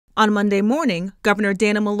On Monday morning, Governor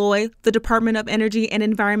Dannel Malloy, the Department of Energy and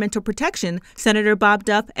Environmental Protection, Senator Bob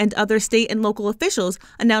Duff, and other state and local officials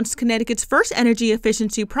announced Connecticut's first energy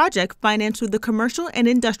efficiency project financed through the Commercial and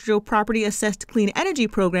Industrial Property Assessed Clean Energy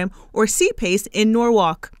Program, or CPACE, in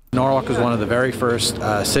Norwalk. Norwalk was one of the very first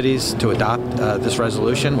cities to adopt this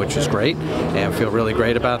resolution, which is great, and feel really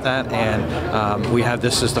great about that. And we have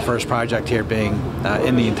this as the first project here being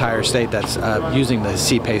in the entire state that's using the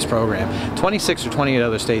CPACE program. 26 or 28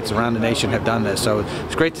 other states around the nation have done this, so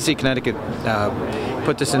it's great to see Connecticut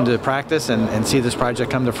put this into practice and see this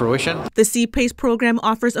project come to fruition. The CPACE program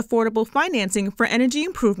offers affordable financing for energy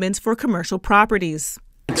improvements for commercial properties.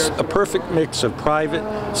 It's a perfect mix of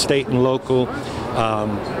private, state, and local.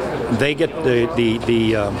 They get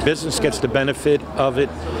the business gets the benefit of it,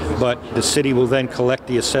 but the city will then collect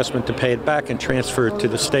the assessment to pay it back and transfer it to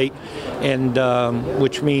the state, and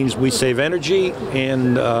which means we save energy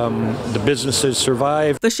and the businesses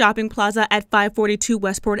survive. The shopping plaza at 542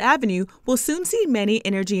 Westport Avenue will soon see many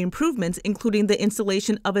energy improvements, including the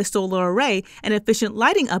installation of a solar array and efficient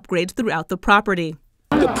lighting upgrades throughout the property.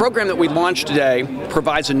 The program that we launched today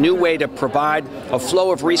provides a new way to provide a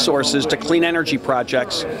flow of resources to clean energy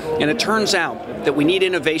projects, and it turns out that we need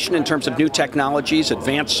innovation in terms of new technologies,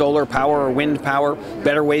 advanced solar power or wind power,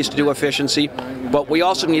 better ways to do efficiency, but we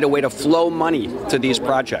also need a way to flow money to these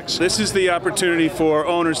projects. This is the opportunity for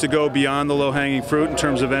owners to go beyond the low-hanging fruit in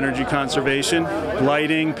terms of energy conservation.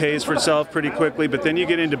 Lighting pays for itself pretty quickly, but then you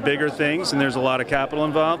get into bigger things and there's a lot of capital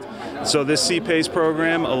involved. So this CPACE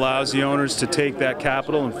program allows the owners to take that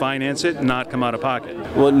capital and finance it and not come out of pocket.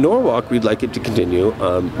 Well, in Norwalk, we'd like it to continue.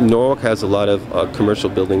 Norwalk has a lot of commercial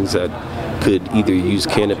buildings that could either use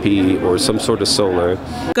canopy or some sort of solar.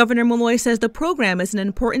 Governor Malloy says the program is an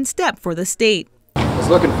important step for the state. I was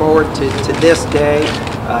looking forward to this day,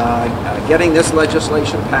 getting this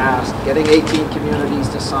legislation passed, getting 18 communities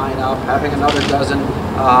to sign up, having another dozen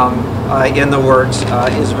in the works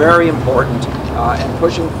is very important, and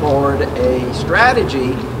pushing forward a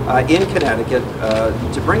strategy in Connecticut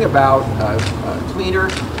to bring about cleaner,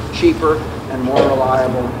 cheaper, and more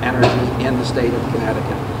reliable energy in the state of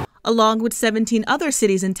Connecticut. Along with 17 other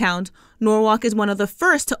cities and towns, Norwalk is one of the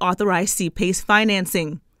first to authorize CPACE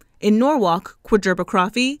financing. In Norwalk, Kwegyirba,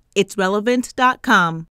 Croffie, itsrelevant.com.